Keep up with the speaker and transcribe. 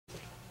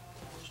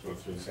Just go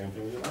through the same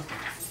thing we did last time.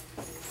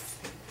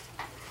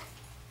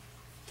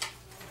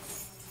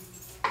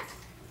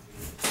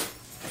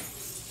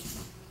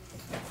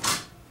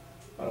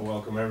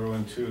 Welcome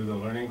everyone to the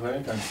Learning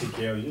Clinic on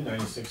CKLU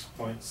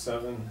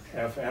 96.7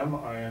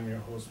 FM. I am your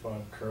host,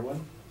 Bob Kirwan.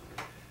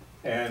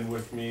 And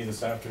with me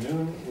this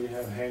afternoon, we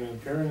have Hannu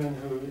Piironen,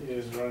 who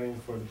is running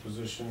for the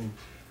position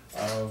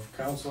of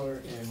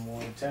Councillor in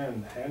Ward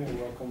 10.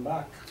 Hannu, welcome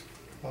back.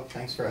 Well,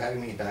 thanks for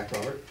having me back,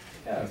 Robert.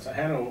 Yeah, so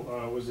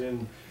Hannu was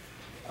in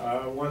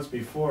once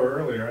before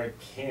earlier. I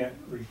can't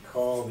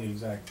recall the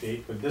exact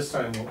date, but this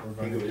time what we're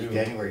going to do... It was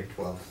January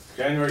 12th.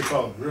 January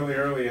 12th, really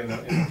early in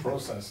the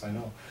process, I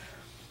know.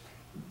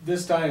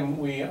 This time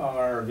we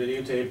are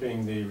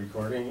videotaping the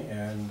recording,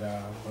 and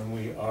when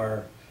we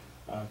are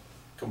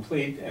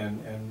complete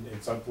and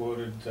it's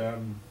uploaded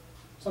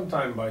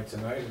sometime by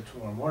tonight or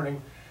tomorrow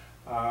morning,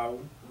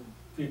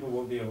 people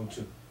will be able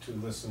to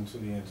listen to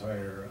the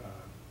entire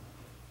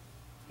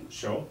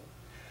show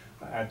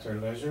at their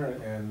leisure,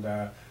 and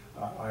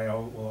I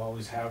will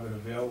always have it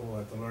available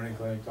at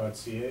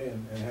thelearningclinic.ca,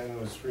 and Hannu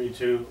was free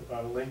to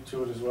link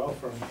to it as well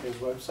from his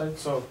website.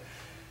 So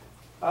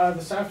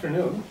this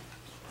afternoon,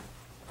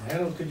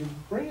 Hannu, could you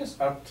bring us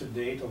up to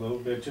date a little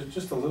bit,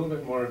 just a little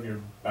bit more of your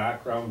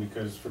background,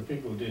 because for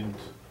people who didn't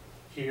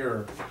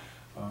hear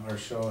our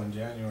show in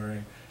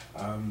January,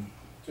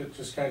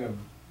 just kind of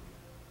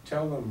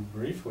tell them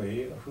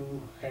briefly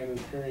who Hannu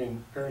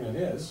Piironen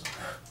is,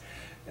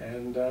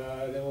 and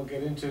then we'll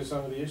get into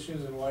some of the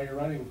issues and why you're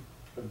running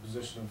for the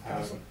position of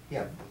councillor.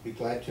 Yeah, be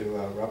glad to,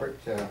 Robert.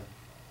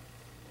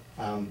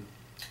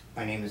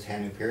 My name is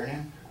Hannu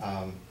Piironen.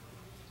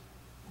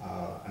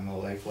 I'm a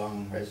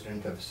lifelong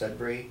resident of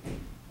Sudbury.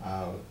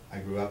 I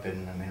grew up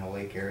in the Minnow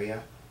Lake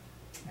area,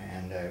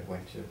 and I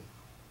went to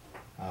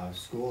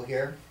school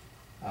here,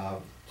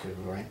 to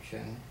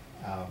Laurentian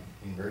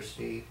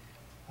University.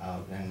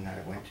 Then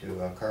I went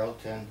to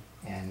Carleton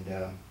and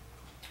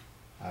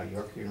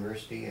York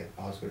University at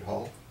Osgood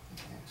Hall.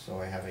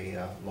 So I have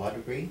a law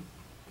degree,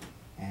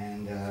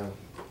 and I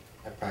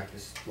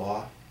practiced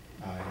law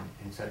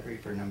in Sudbury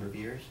for a number of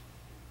years.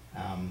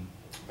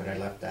 But I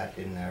left that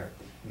in the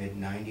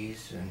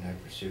mid-90s, and I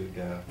pursued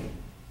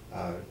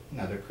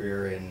another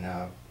career in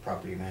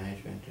property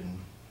management and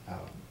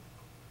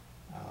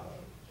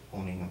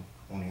owning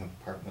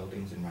apartment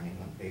buildings and running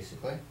them,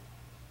 basically.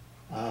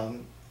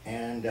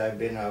 And I've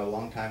been a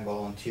long-time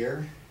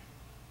volunteer.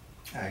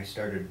 I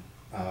started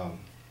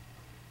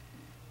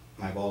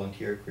my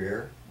volunteer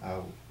career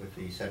with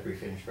the Sudbury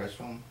Finnish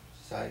Restaurant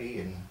Society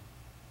in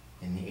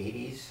the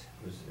 80s.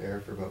 I was there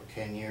for about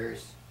 10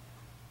 years.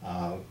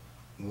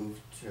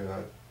 Moved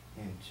I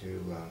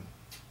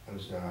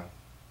was a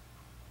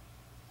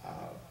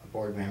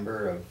board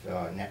member of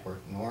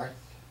Network North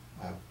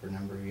for a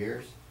number of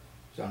years. I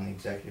was on the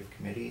executive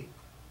committee.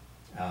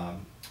 I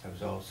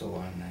was also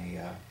on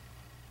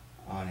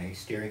a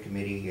steering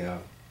committee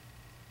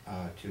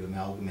to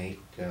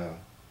amalgamate the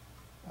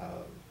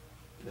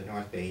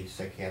North Bay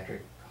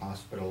Psychiatric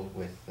Hospital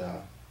with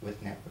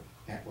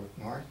Network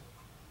North.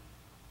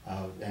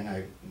 Then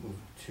I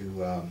moved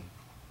to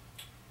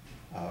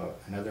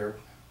another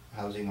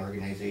housing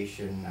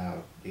organization,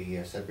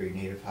 the Sudbury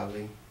Native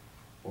Housing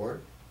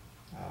Board.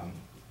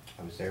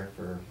 I was there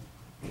for,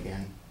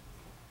 again,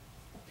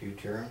 a few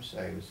terms.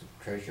 I was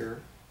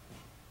treasurer.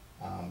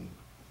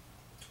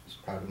 Was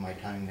proud of my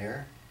time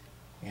there.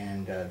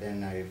 And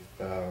then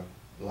the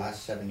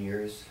last 7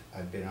 years,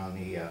 I've been on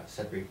the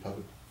Sudbury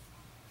Public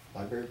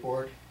Library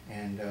Board,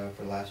 and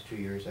for the last 2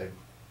 years, I've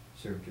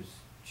served as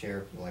chair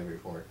of the library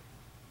board.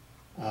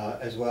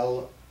 As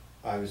well,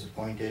 I was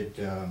appointed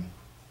the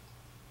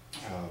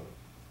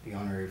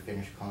honorary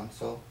Finnish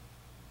consul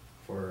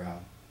for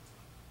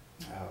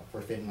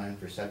Finland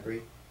for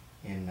Sudbury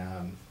in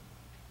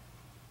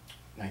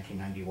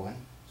 1991.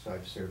 So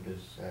I've served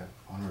as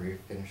honorary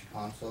Finnish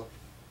consul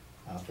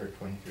for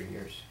 23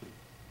 years.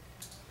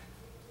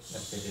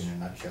 That's it in a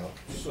nutshell.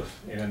 So,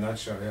 in a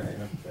nutshell, yeah,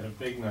 in a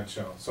big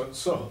nutshell.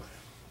 So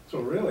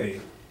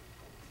really,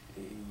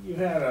 you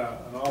had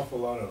an awful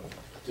lot of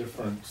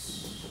different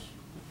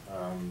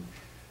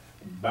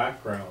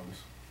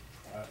backgrounds,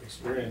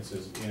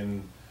 experiences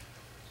in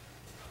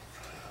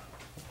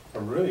a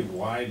really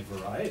wide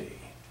variety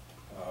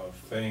of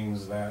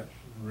things that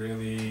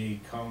really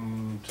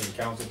come to the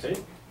council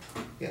table.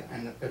 Yeah,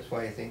 and that's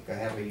why I think I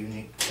have a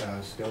unique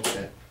skill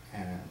set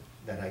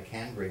that I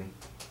can bring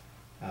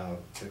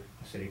to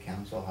City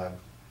Council.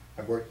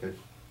 I've worked with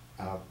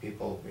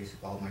people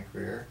basically all my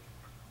career.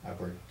 I've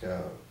worked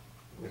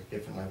with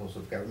different levels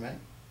of government,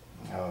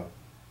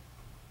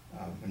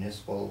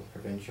 municipal,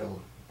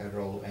 provincial,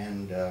 federal,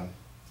 and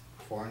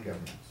foreign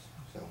governments.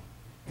 So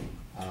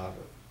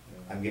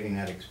I'm giving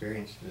that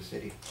experience to the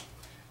city.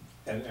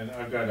 And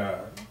I've got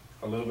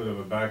a little bit of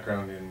a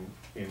background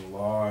in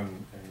law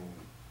and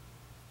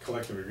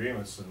collective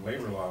agreements and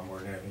labor law more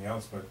than anything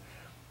else, but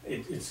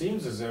it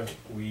seems as if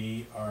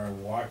we are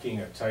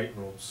walking a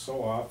tightrope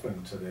so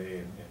often today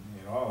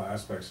in all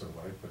aspects of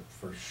life, but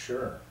for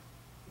sure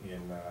in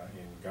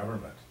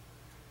government,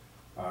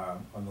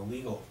 on the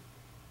legal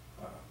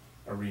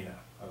arena.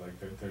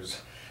 Like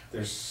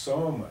there's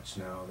so much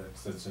now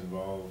that's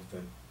involved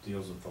that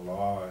deals with the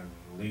law and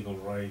legal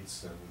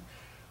rights, and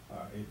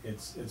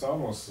it's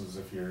almost as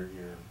if you're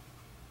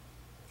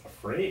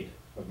afraid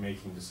of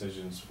making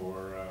decisions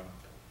for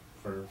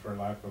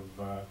lack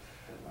of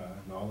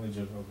knowledge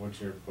of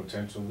what your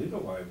potential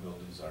legal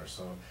liabilities are.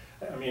 So,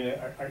 I mean,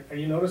 are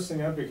you noticing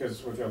that?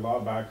 Because with your law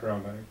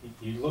background,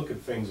 you look at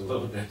things a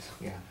little bit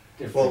Yeah.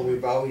 differently. Well,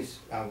 we've always,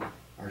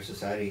 our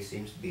society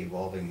seems to be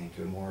evolving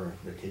into a more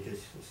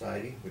litigious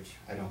society, which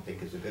I don't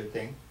think is a good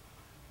thing.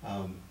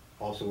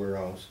 Also, we're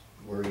always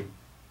worried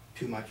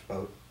too much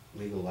about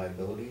legal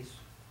liabilities,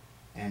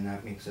 and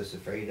that makes us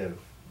afraid of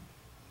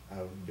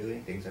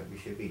doing things that we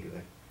should be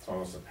doing. It's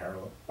almost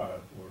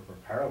we're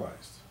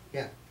paralyzed.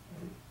 Yeah,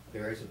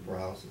 there is a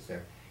paralysis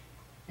there.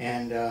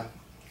 And,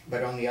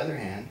 but on the other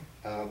hand,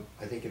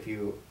 I think if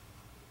you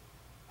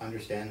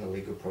understand the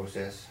legal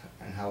process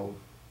and how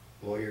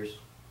lawyers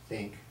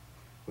think,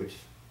 which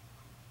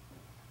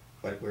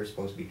what we're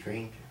supposed to be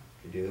trained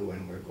to do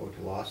when we go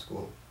to law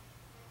school,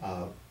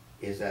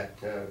 is that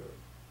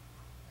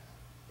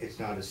it's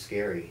not as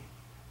scary.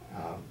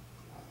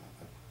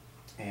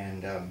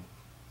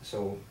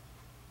 So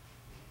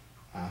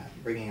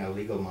bringing a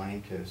legal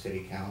mind to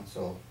city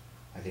council,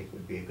 I think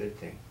would be a good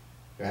thing.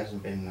 There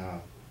hasn't been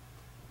a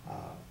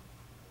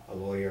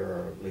lawyer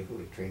or a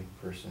legally trained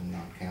person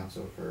on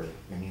council for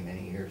many,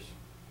 many years.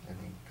 I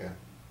think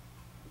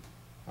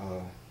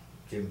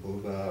Jim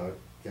Buga,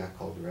 Jack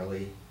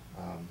Caldarelli,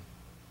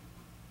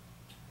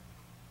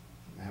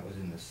 that was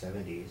in the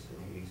 70s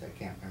and 80s. I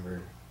can't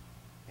remember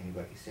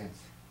anybody since.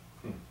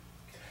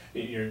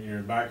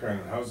 Your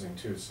background in housing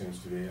too seems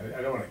to be,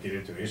 I don't want to get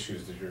into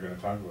issues that you're going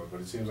to talk about, but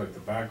it seems like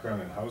the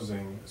background in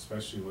housing,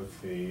 especially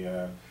with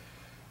the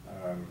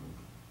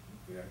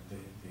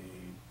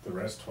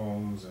rest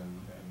homes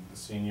and the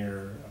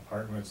senior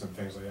apartments and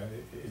things like that,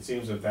 it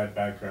seems that that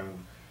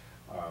background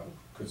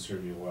could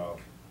serve you well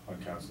on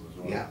council as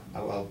well. Yeah,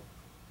 well,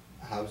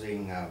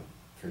 housing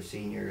for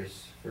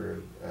seniors,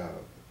 for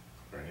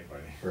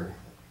anybody. For,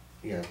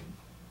 yeah,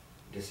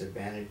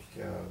 disadvantaged,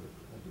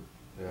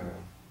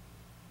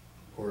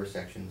 poorer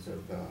sections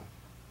of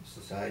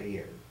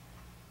society,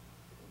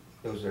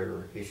 those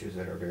are issues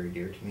that are very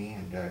dear to me,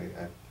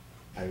 and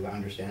I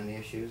understand the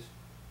issues,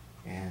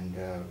 and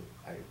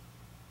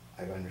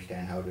I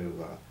understand how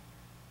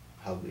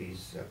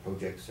these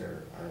projects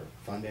are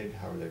funded,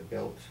 how they're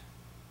built,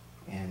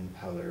 and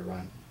how they're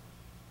run.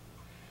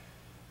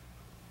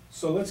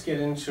 So let's get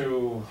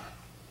into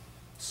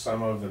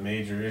some of the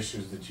major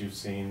issues that you've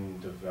seen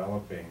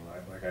developing.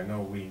 Like I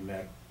know we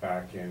met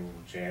back in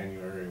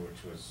January,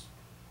 which was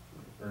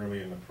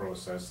early in the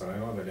process, and I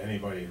know that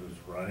anybody who's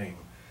running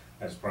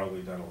has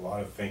probably done a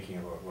lot of thinking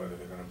about whether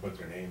they're going to put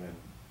their name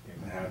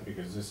in the hat,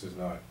 because this is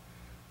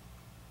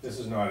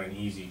not an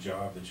easy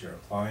job that you're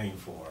applying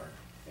for.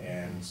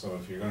 And so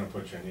if you're going to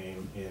put your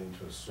name in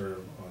to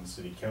serve on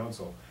city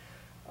council,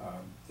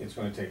 it's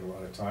going to take a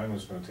lot of time.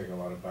 It's going to take a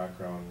lot of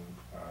background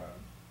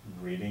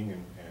reading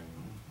and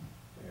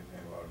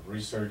a lot of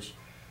research.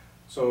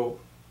 So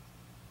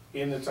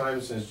in the time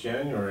since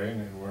January,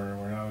 and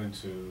we're now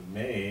into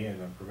May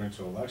and a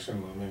provincial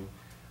election looming,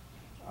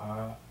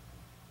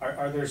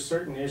 are there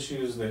certain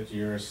issues that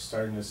you're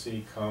starting to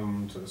see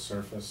come to the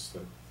surface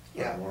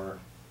that are more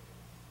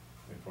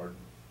important?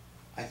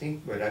 I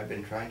think what I've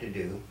been trying to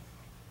do,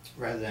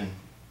 rather than,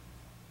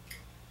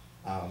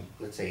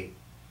 let's say,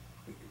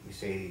 we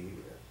say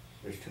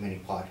there's too many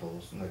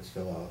potholes and let's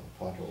fill out the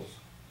potholes.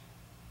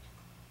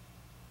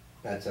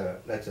 That's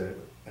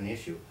an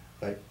issue,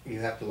 but you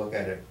have to look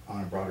at it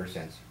on a broader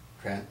sense.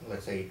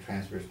 Let's say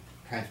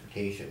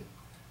transportation,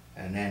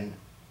 and then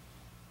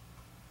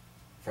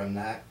from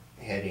that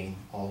heading,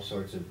 all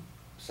sorts of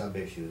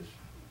sub-issues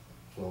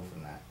flow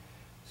from that.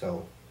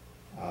 So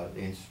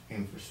the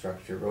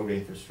infrastructure, road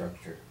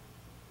infrastructure,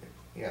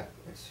 yeah,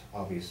 it's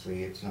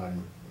obviously it's not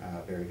in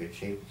very good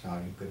shape. It's not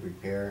in good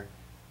repair.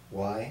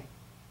 Why?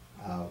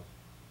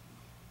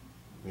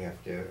 We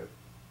have to.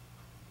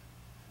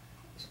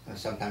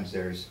 Sometimes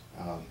there's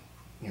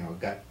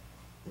gut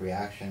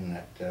reaction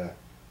that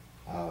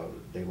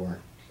they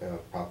weren't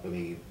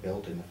properly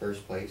built in the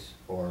first place,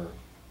 or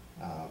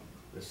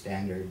the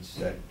standards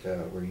that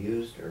were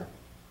used or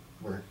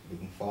weren't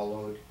being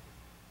followed,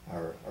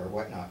 or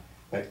whatnot.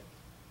 But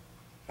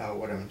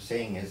what I'm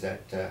saying is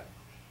that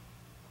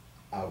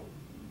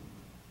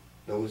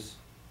those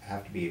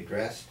have to be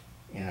addressed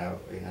in a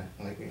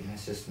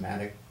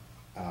systematic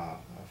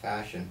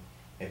fashion.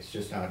 It's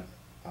just not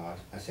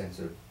a sense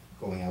of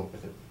going out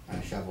with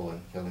a shovel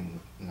and filling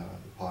the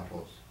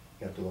potholes.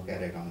 You have to look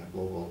at it on a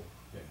global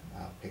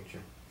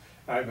picture.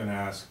 I've been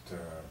asked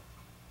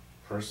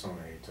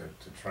personally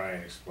to try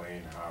and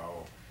explain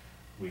how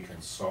we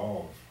can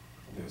solve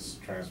this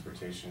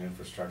transportation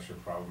infrastructure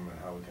problem and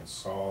how we can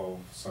solve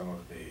some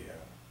of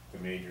the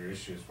major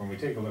issues. When we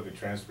take a look at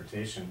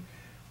transportation,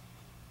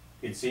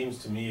 it seems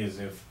to me as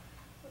if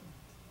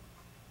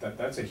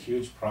that's a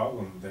huge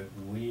problem that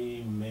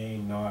we may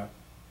not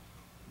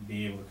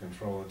be able to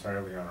control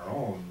entirely on our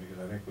own, because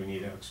I think we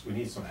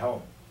need some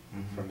help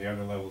from the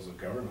other levels of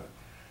government.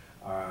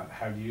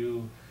 Have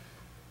you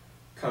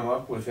come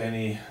up with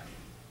any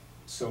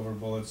silver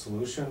bullet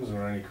solutions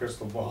or any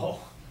crystal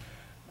ball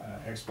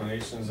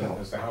explanations No.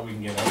 as to how we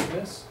can get out of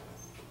this?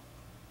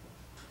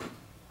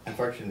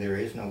 Unfortunately, there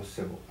is no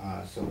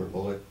silver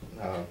bullet,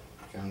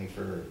 generally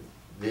for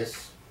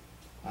this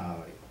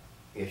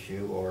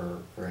issue or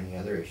for any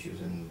other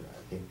issues, and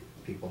I think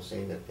people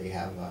say that they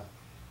have a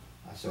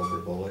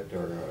silver bullet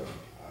or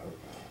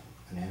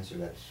an answer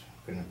that's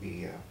gonna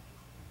be a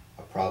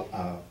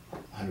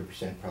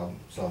 100% problem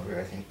solver.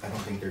 I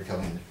don't think they're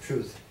telling the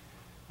truth.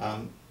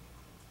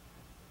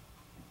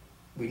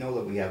 We know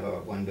that we have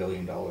a $1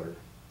 billion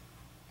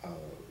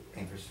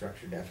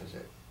infrastructure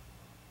deficit,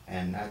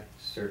 and that's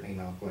certainly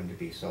not going to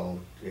be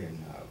solved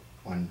in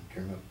one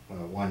term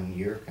of 1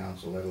 year of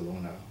council, let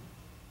alone a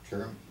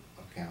term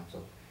of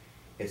council.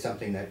 It's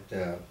something that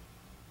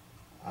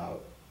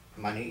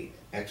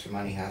extra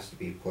money has to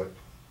be put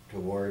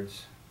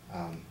towards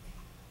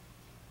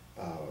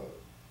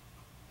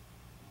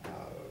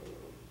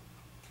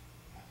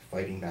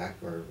fighting back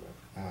or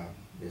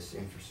this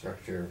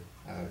infrastructure,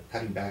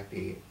 cutting back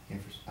the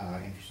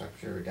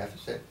infrastructure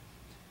deficit.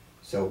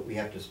 So we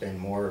have to spend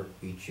more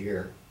each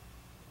year,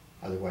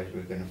 otherwise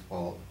we're gonna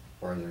fall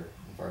farther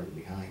and farther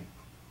behind.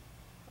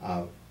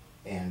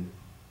 And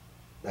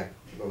that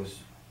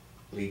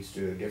leads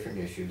to different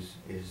issues,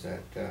 is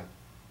that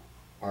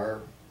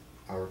our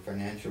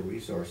financial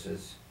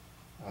resources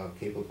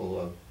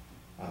capable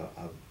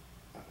of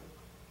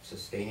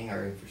sustaining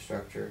our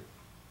infrastructure,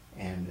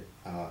 and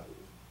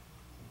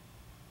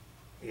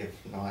if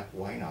not,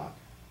 why not?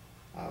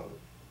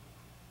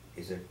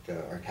 Is it,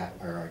 are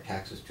our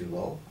taxes too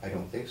low? I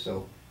don't think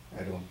so.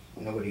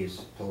 Nobody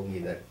has told me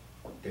that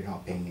they're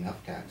not paying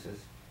enough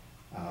taxes.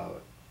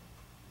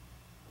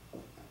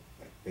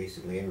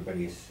 Basically,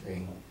 everybody's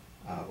saying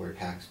we're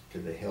taxed to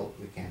the hilt,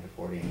 we can't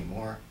afford any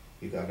more.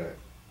 You gotta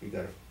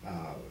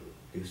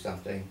do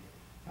something,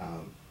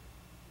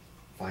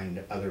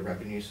 find other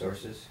revenue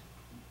sources.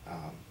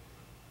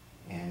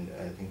 And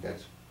I think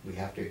we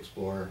have to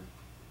explore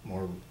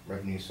more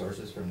revenue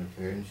sources from the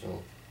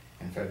provincial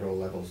and federal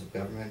levels of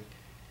government,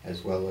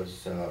 as well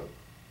as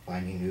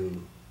finding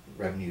new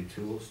revenue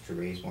tools to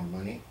raise more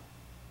money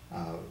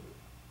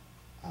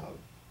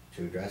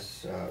to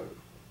address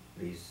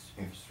these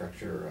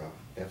infrastructure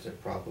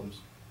deficit problems,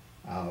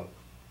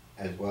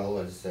 as well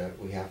as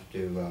we have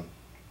to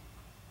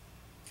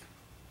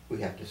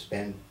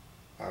spend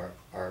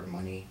our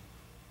money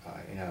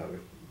in a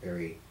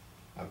very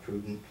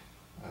prudent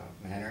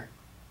manner.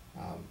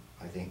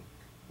 I think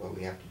what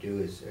we have to do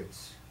is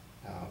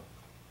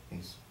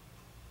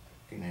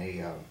in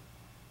a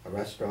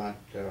restaurant,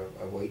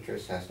 a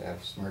waitress has to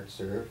have smart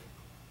serve.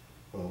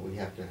 Well, we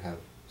have to have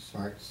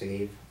smart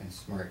save and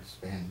smart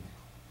spend.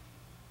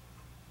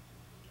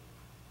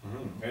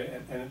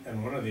 Mm-hmm.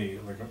 And one of the,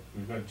 like,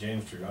 we've got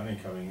James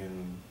Trigani coming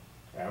in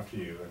after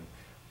you, and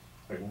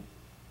like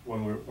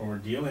when we're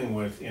dealing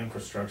with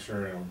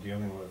infrastructure and we're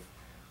dealing with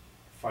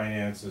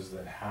finances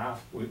that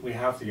we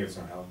have to get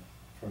some help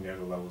from the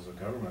other levels of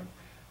government.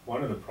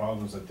 One of the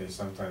problems that they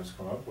sometimes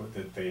come up with,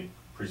 that they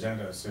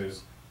present us,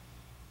 is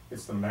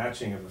it's the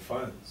matching of the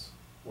funds,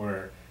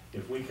 where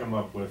if we come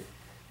up with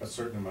a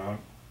certain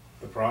amount,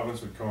 the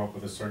province would come up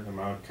with a certain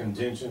amount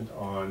contingent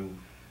on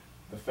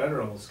the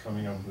federals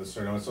coming up with a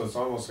certain amount. So it's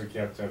almost like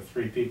you have to have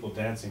three people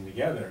dancing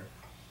together.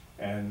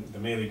 And the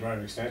Maley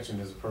Drive extension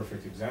is a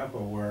perfect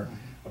example where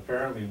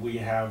apparently we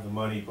have the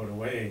money put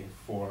away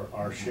for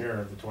our share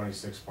of the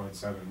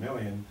 26.7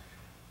 million,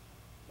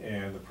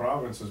 and the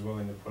province is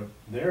willing to put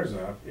theirs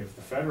up. If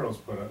the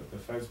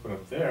feds put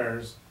up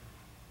theirs,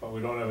 but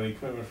we don't have any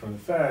commitment from the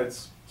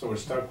feds, so we're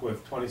stuck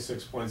with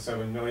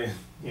 26.7 million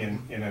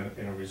in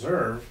a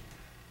reserve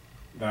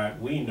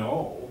that we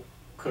know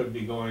could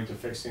be going to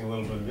fixing a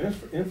little bit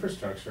of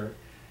infrastructure,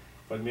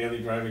 but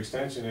Maley Drive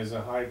extension is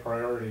a high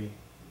priority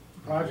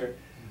project.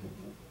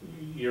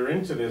 You're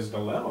into this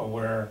dilemma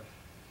where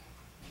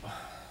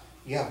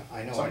yeah,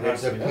 I know.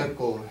 There's a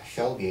political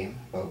shell game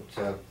about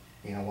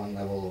one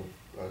level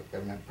of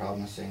government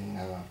promising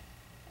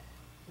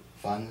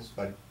funds,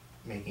 but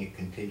making it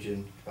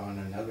contingent on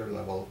another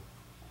level,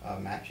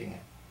 matching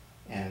it.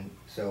 And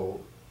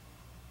so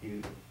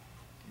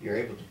you're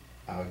able to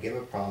give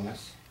a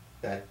promise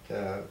that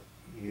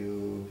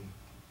you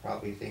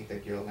probably think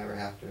that you'll never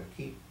have to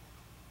keep.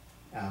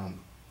 And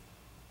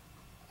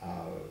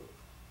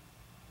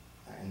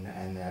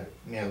that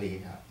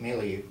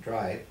Maley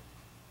Drive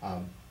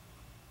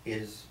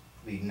is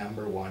the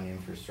 #1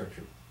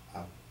 infrastructure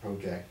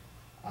project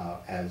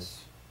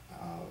as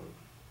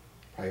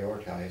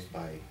prioritized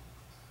by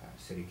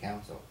City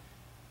Council.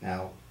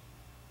 Now,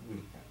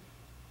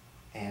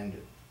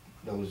 and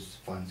those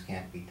funds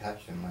can't be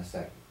touched unless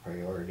that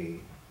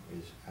priority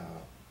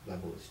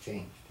level is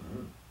changed.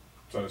 Mm-hmm.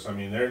 So I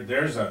mean,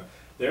 there's a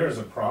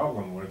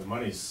problem where the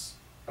money's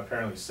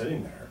apparently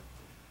sitting there,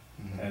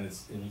 and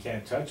you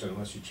can't touch it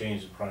unless you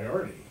change the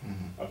priority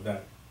of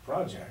that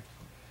project.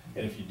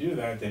 And if you do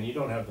that, then you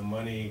don't have the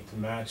money to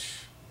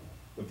match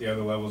what the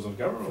other levels of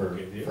government will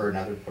give you. For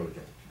another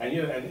project. And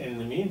and in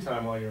the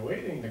meantime, while you're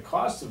waiting, the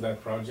cost of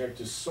that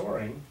project is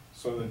soaring,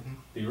 so that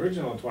the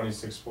original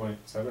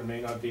 26.7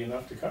 may not be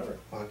enough to cover it.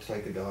 Well, it's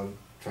like a dog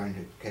trying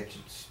to catch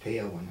its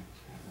tail when it,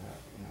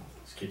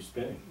 Just keeps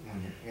spinning.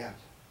 yeah.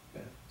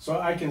 Yeah. So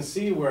I can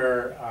see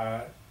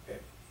where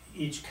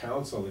each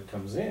council that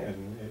comes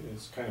in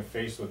is kind of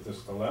faced with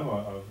this dilemma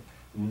of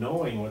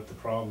knowing what the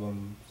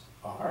problems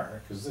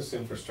are, because this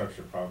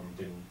infrastructure problem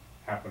didn't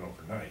happen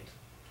overnight.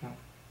 No.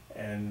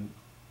 And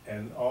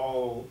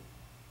all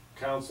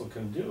council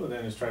can do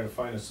then is try to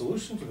find a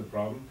solution to the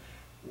problem.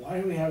 Why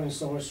are we having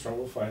so much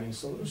trouble finding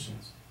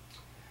solutions?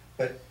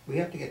 But we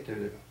have to get to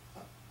the,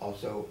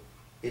 also,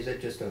 is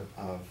it just a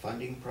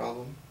funding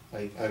problem?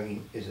 Like, I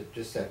mean, is it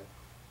just that,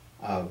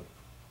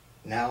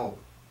 now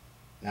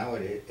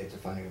it's a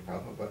funding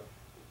problem, but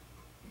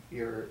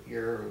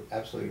you're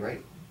absolutely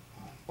right.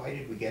 Why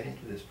did we get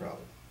into this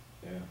problem?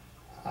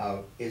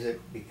 Yeah. Is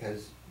it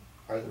because,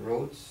 are the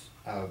roads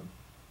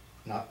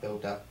not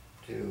built up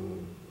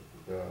to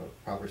the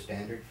proper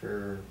standard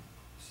for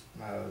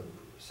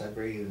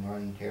Sudbury and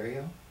Northern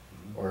Ontario?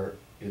 Or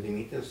do they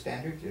meet those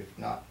standards? If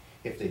not,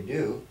 if they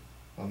do,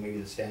 well, maybe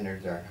the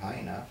standards aren't high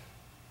enough.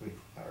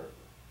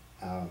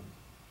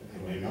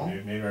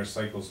 Maybe our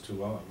cycle's too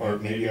long. Or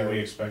maybe maybe we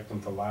expect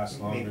them to last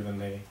longer than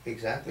they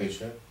exactly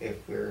should.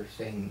 If we're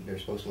saying they're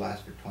supposed to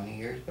last for 20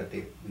 years, but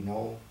we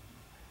know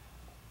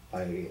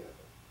by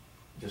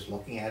just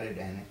looking at it,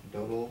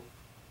 anecdotal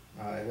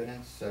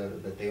evidence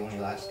that they only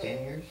last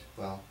 10 years.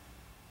 Well,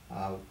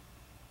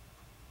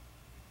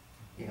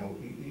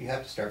 you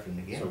have to start from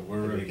the beginning. So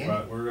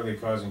we're really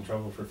causing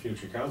trouble for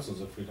future councils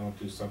if we don't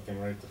do something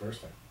right the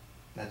first time.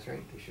 That's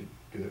right. They should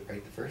do it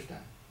right the first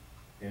time.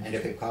 And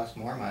if it costs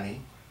more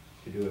money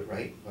to do it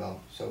right, well,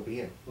 so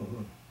be it.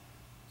 Mm-hmm.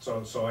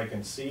 So I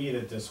can see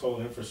that this whole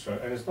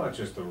infrastructure, and it's not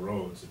just the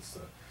roads,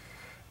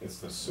 it's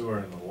the sewer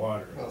and the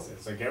water. Well,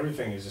 it's like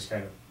everything is just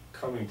kind of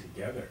coming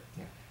together.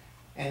 Yeah.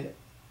 And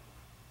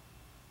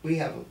we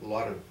have a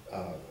lot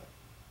of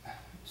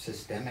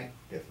systemic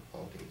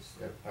difficulties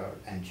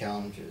and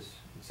challenges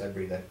in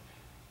Sudbury that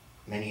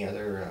many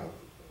other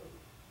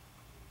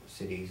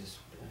cities,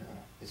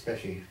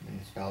 especially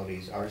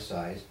municipalities our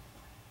size,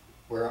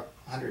 we're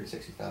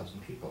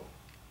 160,000 people.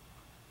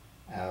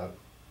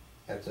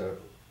 That's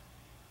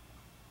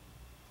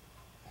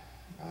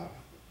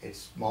it's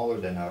smaller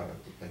than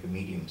like a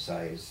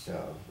medium-sized,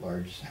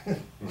 large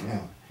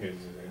town.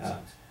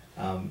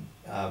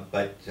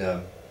 But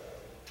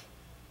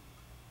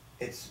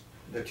it's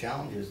the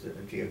challenges that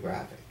are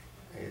geographic,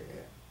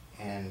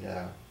 and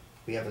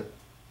we have a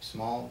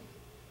small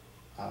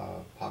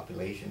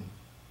population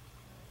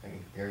in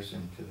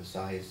comparison to the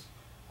size,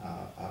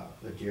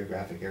 the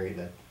geographic area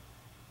that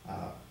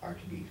are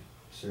to be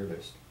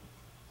serviced,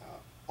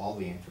 all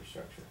the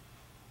infrastructure,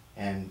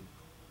 and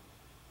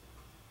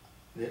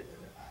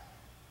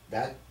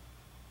that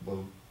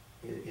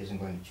isn't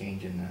going to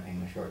change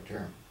in the short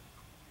term.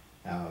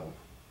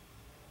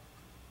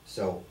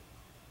 So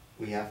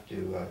we have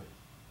to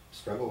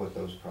struggle with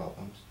those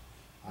problems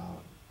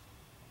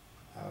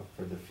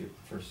for the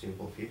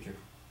foreseeable future.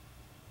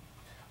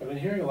 I've been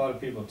hearing a lot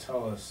of people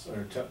tell us,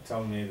 or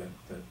tell me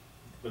that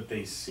what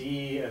they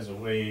see as a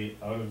way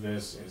out of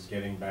this is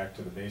getting back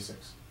to the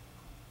basics.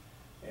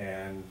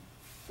 And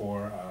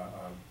for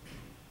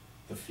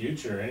the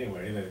future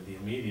anyway, the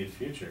immediate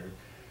future,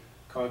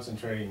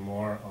 concentrating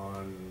more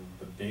on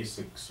the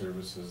basic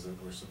services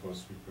that we're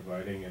supposed to be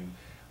providing. And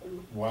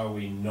while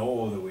we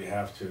know that we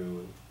have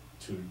to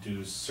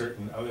do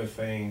certain other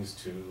things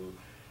to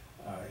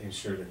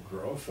ensure the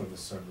growth of the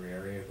Sudbury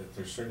area, that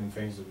there's certain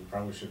things that we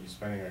probably should be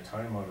spending our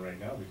time on right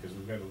now, because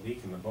we've got a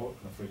leak in the boat,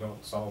 and if we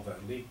don't solve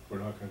that leak, we're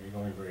not going to be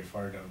going very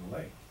far down the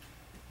lake.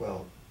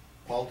 Well,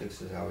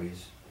 politics is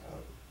always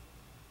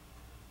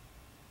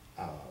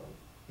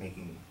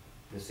making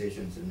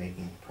decisions and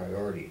making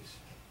priorities.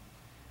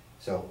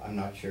 So I'm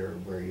not sure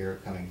where you're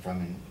coming from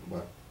and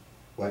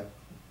what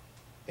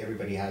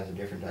everybody has a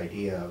different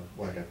idea of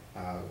what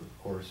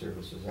core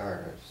services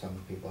are. Some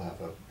people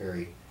have a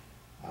very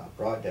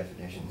broad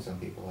definition, some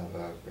people have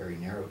a very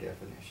narrow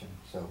definition.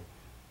 So,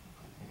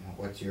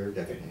 what's your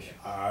definition?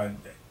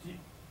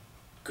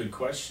 Good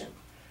question.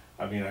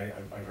 I mean,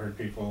 I've heard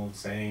people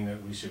saying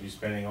that we should be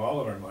spending all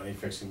of our money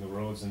fixing the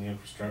roads and the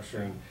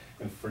infrastructure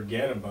and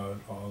forget about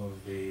all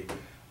of the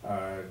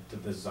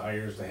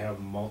desires to have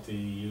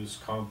multi-use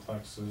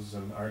complexes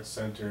and art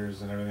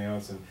centers and everything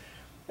else.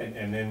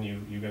 And then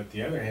you got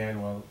the other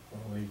hand, well,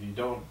 if you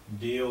don't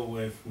deal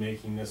with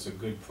making this a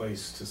good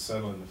place to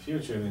settle in the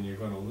future, then you're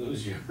going to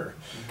lose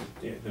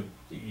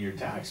your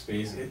tax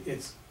base.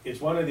 It's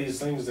one of these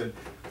things that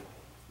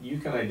you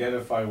can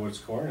identify what's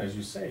core, and as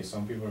you say,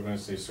 some people are going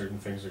to say certain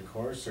things are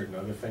core, certain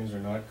other things are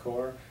not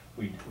core.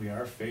 We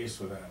are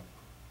faced with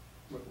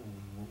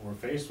we're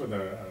faced with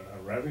a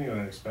revenue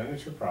and an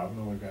expenditure problem,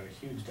 and we've got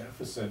a huge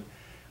deficit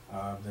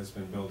that's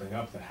been building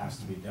up that has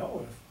to be dealt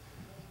with.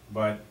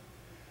 But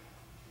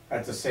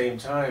at the same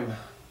time,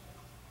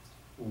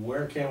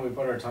 where can we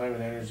put our time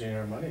and energy and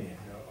our money?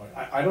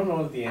 I don't know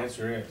what the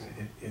answer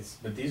is.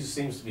 But these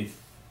seems to be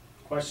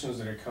questions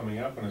that are coming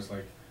up, and it's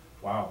like,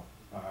 wow,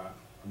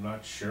 I'm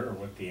not sure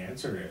what the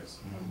answer is.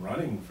 I'm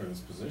running for this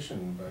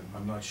position, but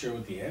I'm not sure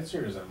what the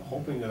answer is. I'm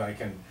hoping that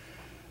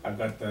I've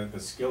got the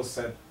skill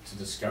set to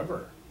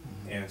discover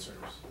answers.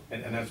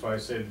 And that's why I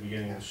said at the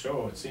beginning of the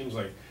show, it seems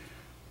like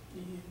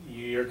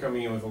you're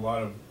coming in with a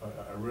lot of,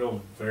 a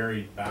real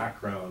varied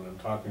background. I'm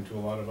talking to a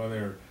lot of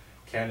other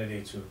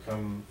candidates who have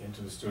come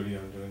into the studio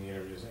and doing the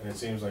interviews, and it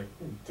seems like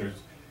there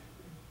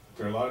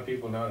are a lot of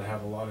people now that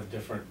have a lot of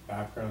different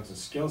backgrounds and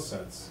skill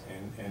sets,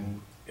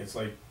 and it's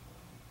like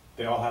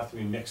they all have to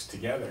be mixed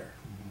together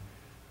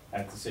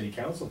at the city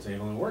council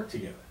table and work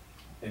together.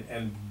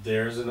 And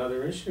there's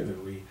another issue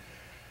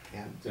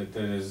that that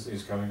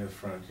is coming to the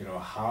front. You know,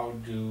 how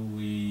do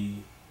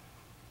we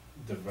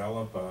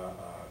develop a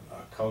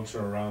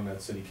culture around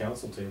that city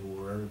council table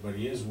where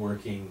everybody is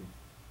working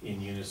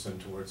in unison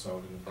towards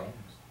solving the problems?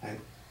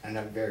 And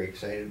I'm very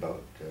excited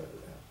about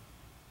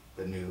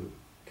the new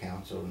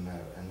council and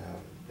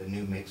the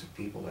new mix of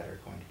people that are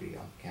going to be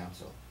on the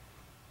council.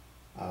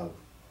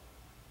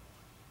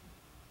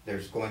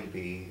 There's going to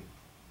be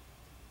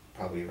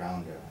probably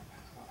around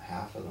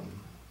half of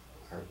them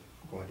are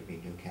going to be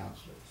new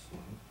councillors.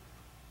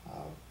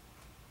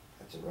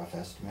 That's a rough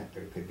estimate.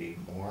 There could be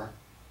more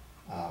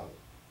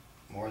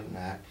than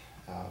that,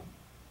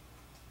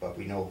 but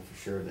we know for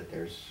sure that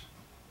there's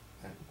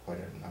quite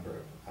a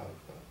number of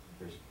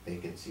there's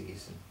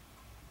vacancies,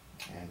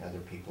 and other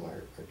people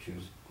are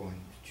going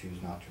to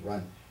choose not to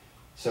run.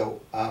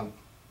 So,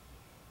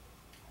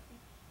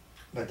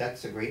 but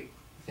that's the great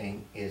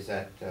thing, is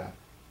that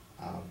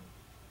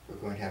we're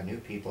going to have new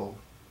people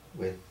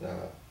with,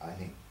 I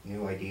think,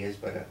 new ideas,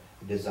 but a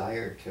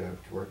desire to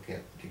work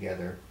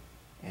together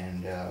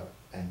and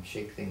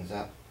shake things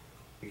up,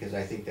 because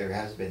I think there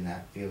has been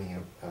that feeling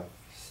of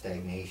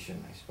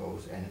stagnation, I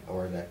suppose,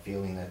 or that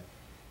feeling that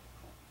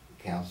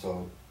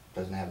council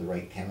doesn't have the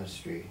right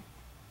chemistry,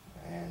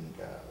 and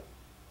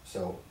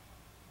so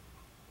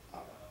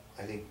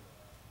I think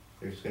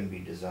there's going to be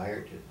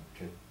desire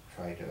to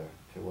try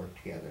to work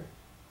together.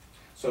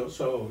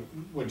 So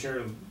what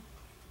you're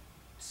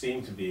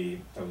seem to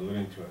be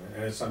alluding to,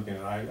 and it's something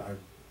that I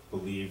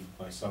believe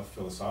myself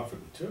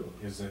philosophically too,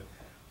 is that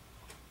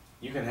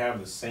you can have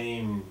the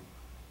same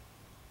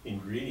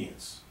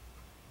ingredients,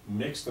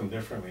 mix them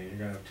differently, you're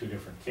gonna have two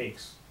different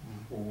cakes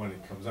when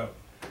it comes out.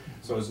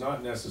 So it's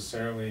not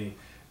necessarily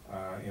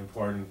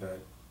important that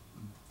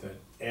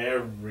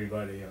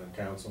everybody on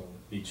council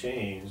be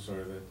changed,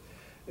 or that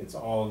it's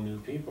all new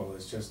people.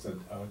 It's just a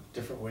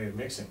different way of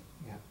mixing.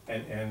 Yeah.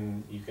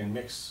 And you can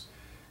mix.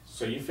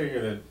 So you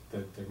figure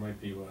that there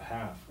might be about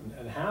half,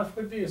 and half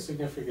would be a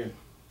significant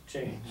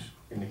change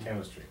in the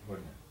chemistry,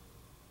 wouldn't it?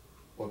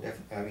 Well,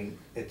 definitely. I mean,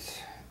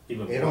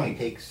 it only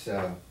takes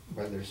well,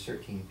 there's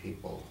 13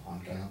 people on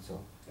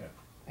council,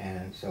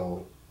 and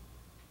so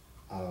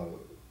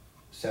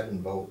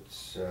 7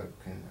 votes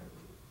can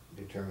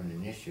determine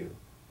an issue.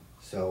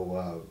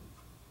 So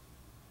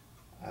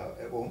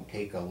it won't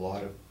take a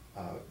lot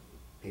of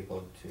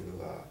people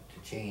to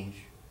change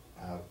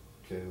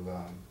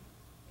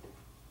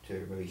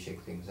to really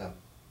shake things up.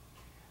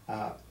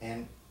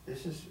 And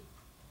this is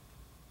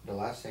the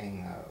last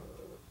thing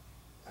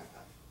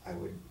I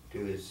would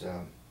do is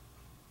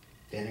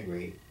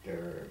denigrate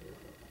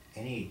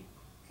any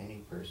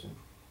person.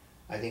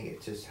 I think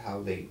it's just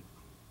how they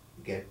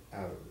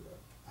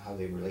how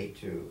they relate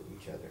to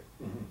each other.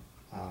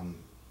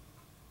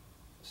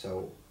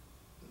 So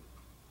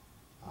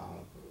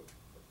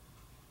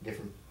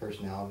different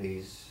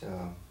personalities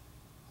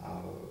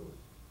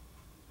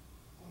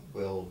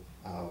will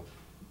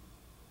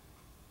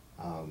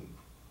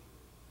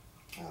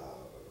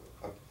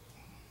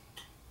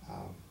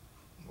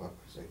what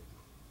was it?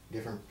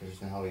 Different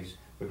personalities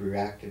would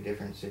react to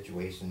different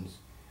situations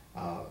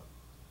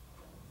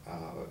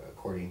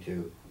according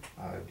to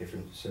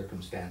different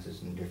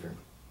circumstances and different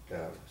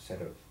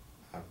set of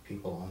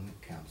people on the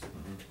council.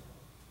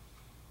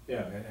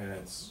 Yeah,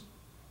 and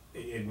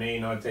it may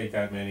not take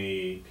that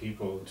many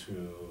people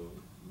to,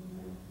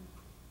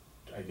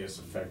 I guess,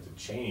 affect a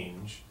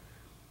change,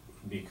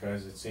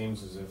 because it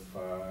seems as if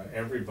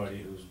everybody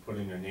who's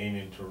putting their name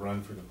in to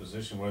run for the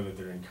position, whether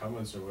they're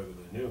incumbents or whether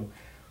they're new,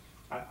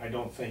 I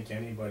don't think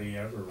anybody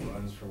ever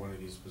runs for one of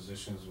these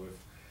positions with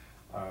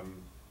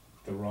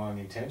the wrong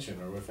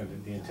intention, or with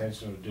the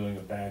intention of doing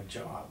a bad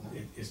job.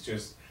 It's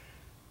just,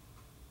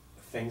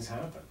 things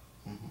happen.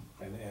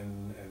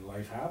 And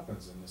life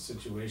happens, and the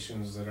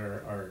situations that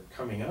are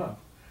coming up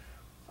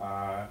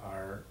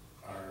are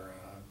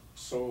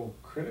so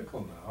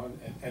critical now.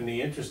 And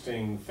the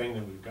interesting thing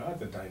that we've got,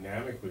 the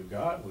dynamic we've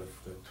got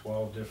with the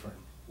 12 different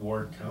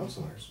ward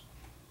councillors,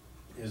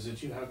 is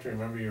that you have to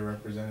remember you're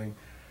representing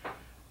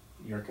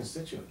your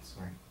constituents.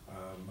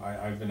 Right.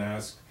 I've been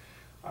asked,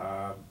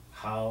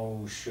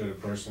 how should a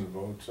person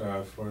vote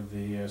for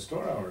the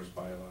store hours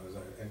bylaws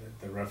at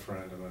the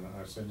referendum, and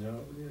I said,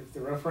 if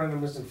the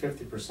referendum isn't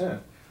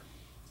 50%,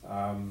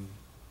 I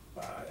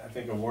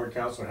think a ward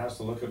councillor has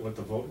to look at what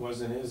the vote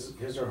was in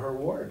his or her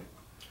ward,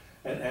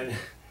 and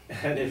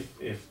And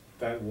if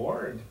that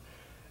ward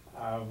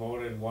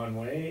voted one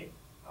way,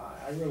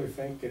 I really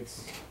think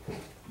it's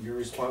your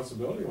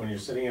responsibility when you're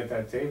sitting at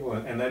that table,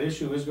 and that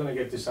issue is gonna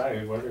get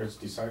decided, whether it's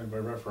decided by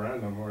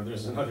referendum or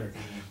there's another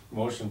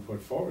motion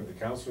put forward. The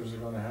councillors are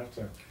gonna have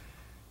to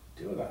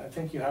do that. I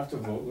think you have to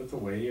vote with the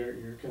way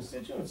your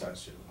constituents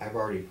ask you. I've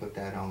already put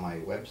that on my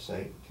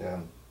website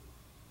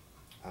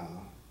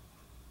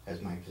as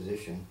my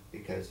position,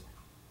 because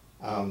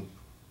I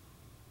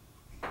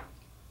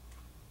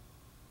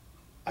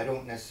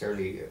don't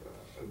necessarily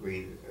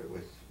agree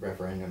with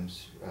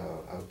referendums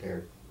out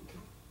there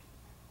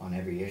on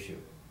every issue,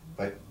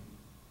 but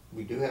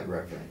we do have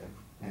referendum,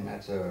 and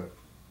that's a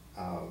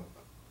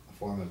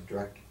form of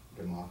direct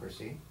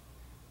democracy,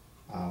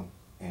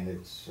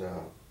 and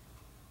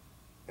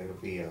it'll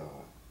be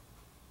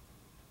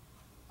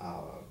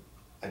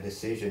a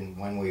decision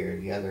one way or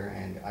the other,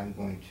 and I'm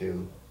going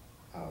to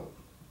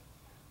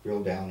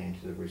drill down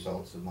into the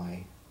results of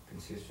my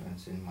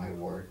constituents in my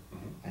ward,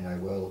 and I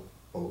will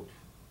vote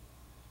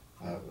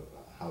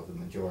how the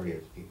majority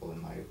of the people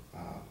in my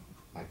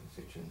my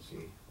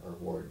constituency or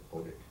ward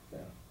voted. Yeah,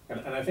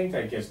 and I think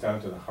that gets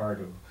down to the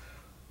heart of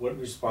what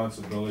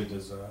responsibility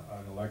does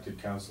an elected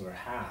councillor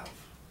have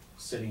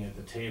sitting at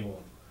the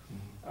table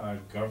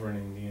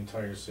governing the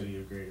entire city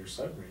of Greater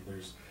Sudbury.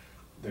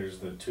 There's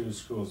the two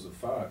schools of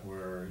thought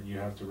where you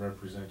have to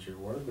represent your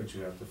ward, but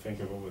you have to think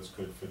about what's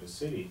good for the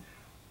city.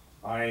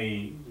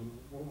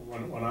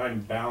 When I'm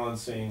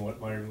balancing what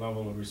my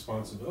level of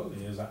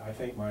responsibility is, I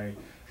think my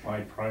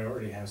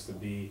priority has to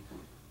be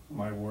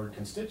my ward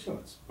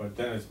constituents. But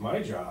then it's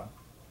my job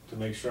to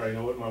make sure I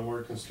know what my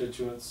ward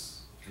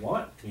constituents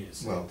want me to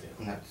say to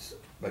them.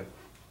 But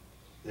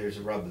there's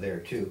a rub there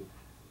too,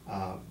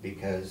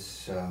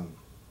 because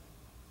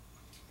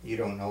you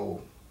don't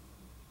know,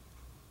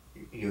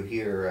 you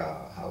hear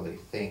how they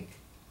think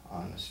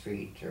on the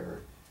street,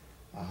 or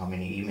how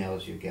many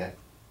emails you get,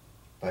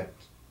 but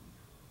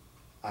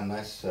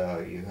unless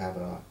you have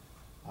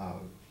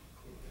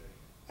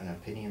an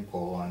opinion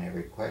poll on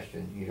every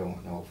question, you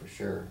don't know for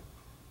sure.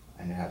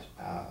 And it has,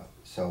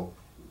 so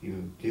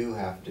you do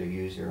have to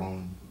use your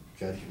own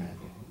judgment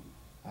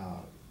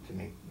to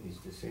make these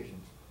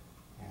decisions,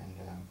 and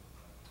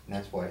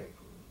that's why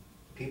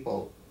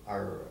people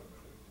are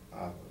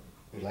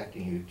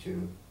electing you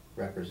to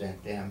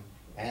represent them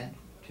and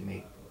to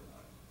make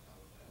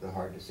the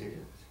hard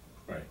decisions.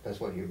 Right. That's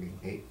what you're being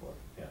paid for.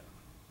 Yeah.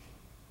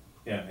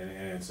 Yeah,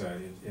 and it's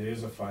it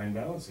is a fine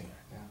balancing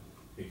act. Yeah.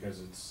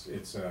 Because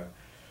it's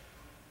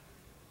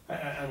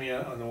I mean,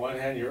 on the one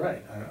hand, you're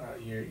right.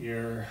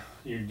 You're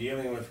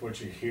dealing with what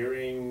you're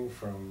hearing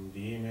from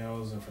the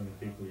emails and from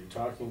the people you're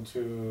talking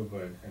to,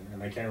 but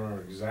and I can't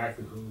remember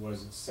exactly who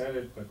was that said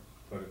it, but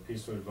a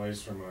piece of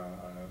advice from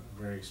a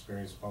very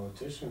experienced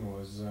politician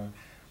was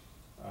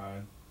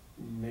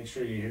make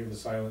sure you hear the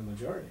silent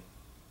majority.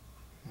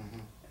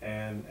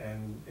 And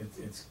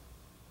it's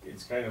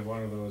kind of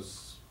one of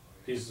those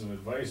pieces of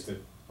advice that,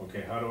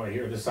 okay, how do I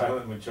hear the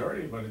silent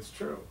majority? But it's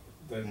true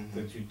that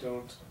that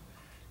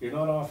you're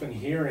not often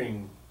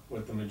hearing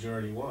what the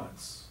majority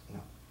wants.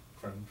 No.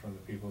 From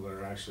the people that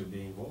are actually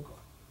being vocal.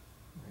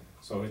 Right.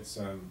 So it's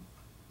and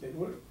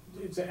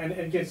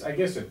it gets, I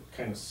guess it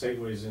kind of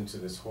segues into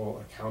this whole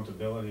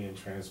accountability and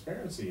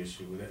transparency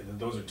issue.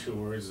 Those are two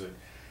words that,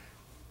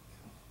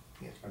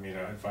 yeah. I mean,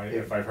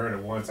 if I've heard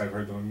it once, I've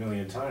heard them a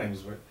million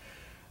times, but.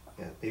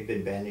 Yeah, they've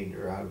been bandied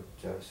around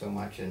so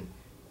much, and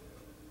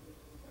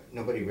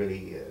nobody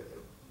really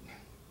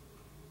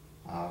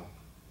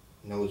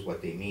knows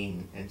what they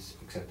mean,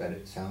 except that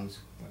it sounds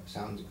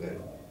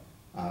good.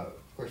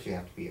 Of course you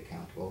have to be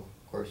accountable,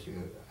 of course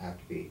you have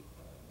to be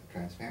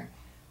transparent,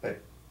 but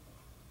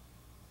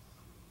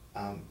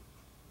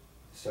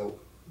so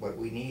what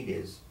we need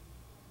is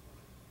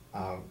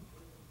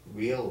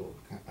real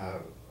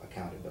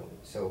accountability.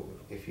 So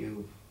if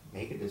you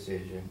make a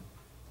decision,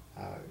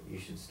 you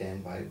should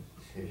stand by the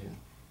decision.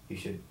 You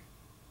should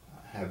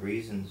have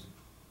reasons,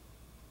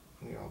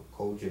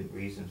 cogent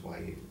reasons why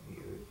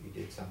you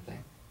did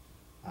something.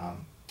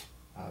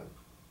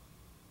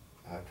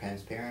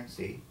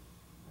 Transparency,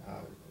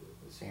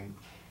 the same.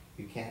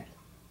 You can't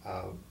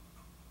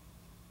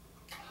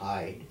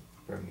hide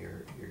from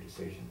your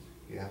decisions.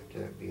 You have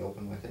to be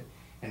open with it.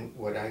 And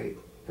what I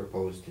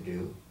propose to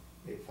do,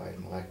 if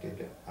I'm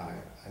elected,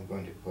 I'm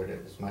going to put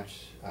as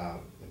much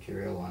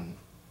material on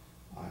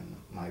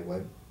my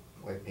web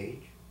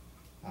page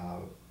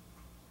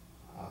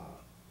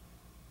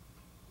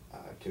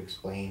to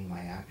explain my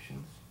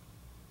actions,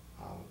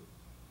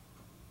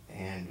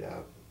 and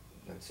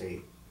let's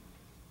say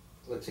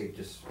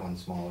just one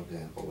small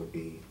example would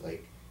be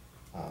like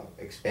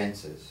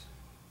expenses.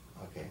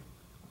 Okay,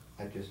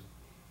 I just,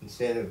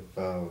 instead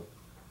of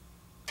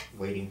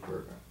waiting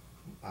for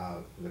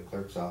the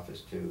clerk's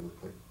office to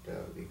put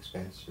the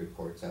expense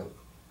reports out,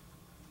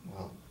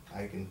 well,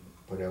 I can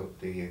put out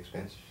the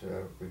expense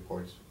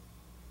reports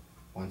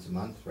once a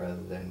month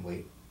rather than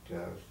wait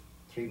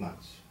 3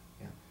 months.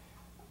 Yeah,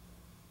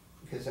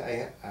 because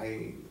I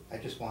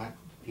just want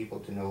people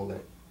to know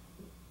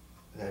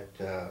that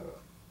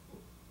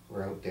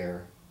we're out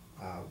there,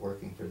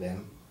 working for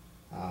them,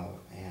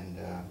 and,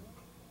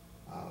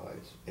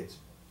 it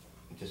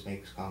just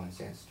makes common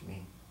sense to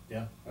me.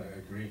 Yeah, I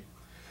agree.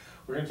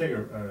 We're gonna take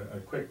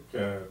a quick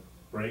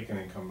break and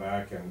then come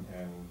back and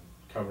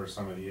cover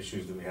some of the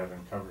issues that we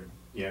haven't covered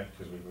yet,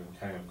 because we've been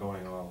kind of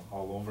going all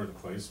over the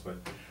place, but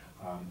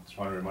just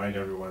want to remind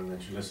everyone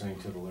that you're listening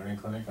to the Learning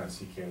Clinic on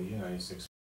CKLU 96.